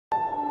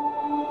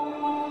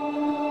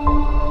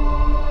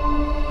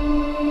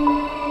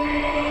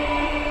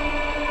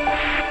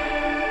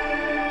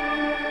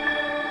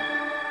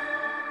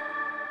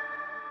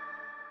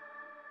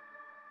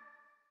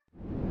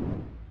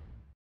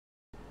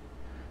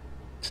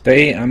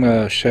Today I'm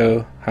going to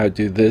show how to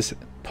do this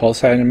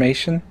pulse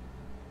animation.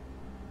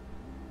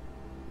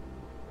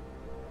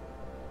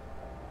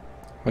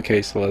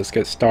 Okay, so let's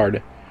get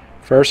started.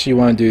 First you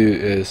want to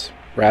do is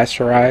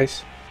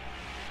rasterize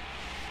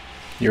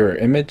your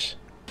image,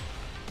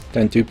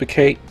 then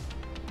duplicate,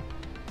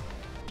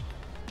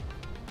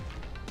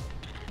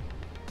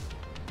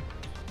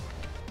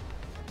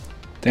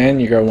 then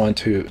you're going to want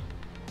to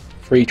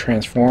free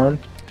transform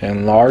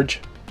and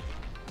enlarge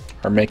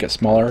or make it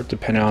smaller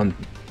depending on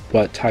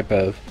what type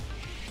of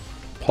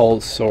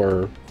pulse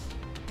or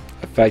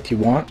effect you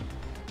want.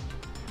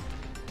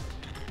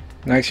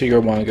 Next you're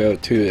going to want to go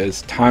to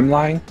is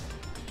timeline,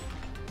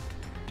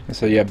 and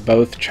so you have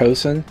both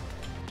chosen.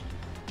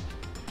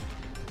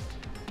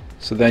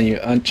 So then you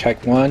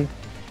uncheck one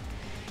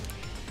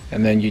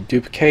and then you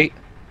duplicate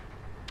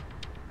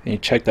and you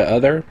check the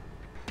other.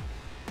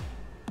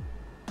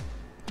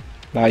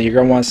 Now you're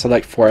going to want to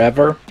select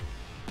forever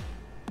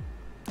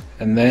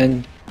and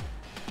then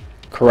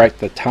correct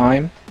the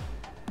time.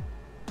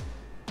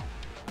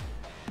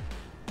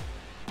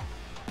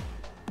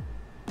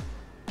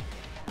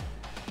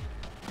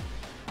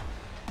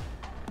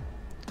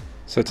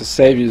 So to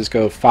save, you just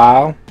go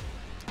File,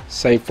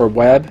 Save for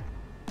Web,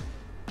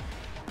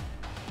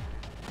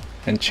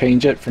 and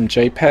change it from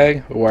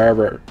JPEG or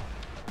wherever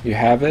you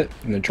have it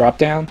in the drop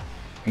down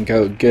and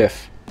go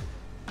GIF.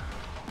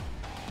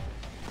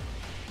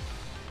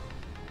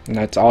 And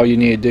that's all you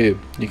need to do.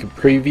 You can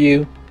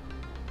preview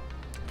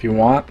if you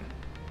want.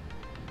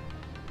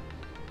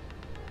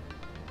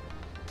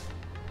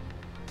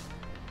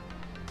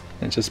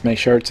 And just make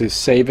sure to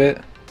save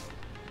it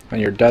on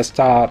your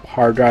desktop,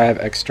 hard drive,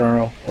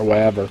 external, or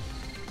whatever.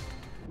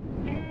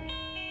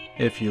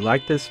 If you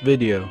like this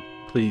video,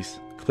 please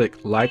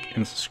click like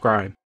and subscribe.